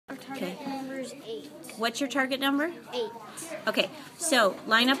Okay. Target number is 8. What's your target number? 8. Okay, so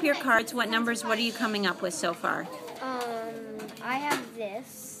line up your cards. What are you coming up with so far? I have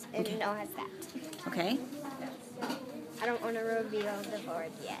this, and Noah has that. Okay. I don't want to reveal the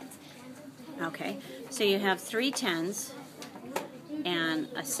board yet. Okay, so you have 3 10s and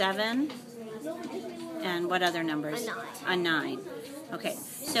a 7, and what other numbers? A 9. A 9. Okay,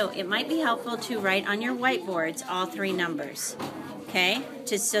 so it might be helpful to write on your whiteboards all 3 numbers, okay?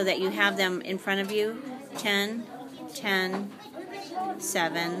 Just so that you have them in front of you, 10, 10,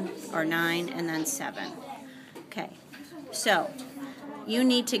 7, or 9, and then 7. Okay, so you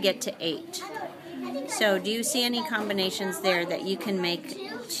need to get to 8. So do you see any combinations there that you can make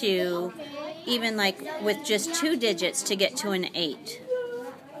to, even like with just 2 digits to get to an 8?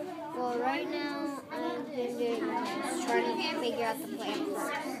 Well, right now I've been trying to figure out the plan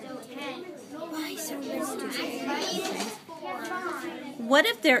first. What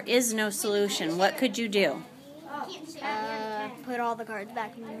if there is no solution? What could you do? Put all the cards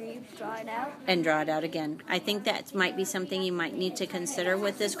back in the draw it out. And draw it out again. I think that might be something you might need to consider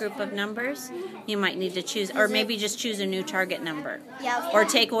with this group of numbers. You might need to choose, or maybe just choose a new target number. Yeah. Or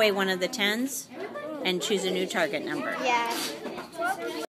take away one of the 10s and choose a new target number. Yeah.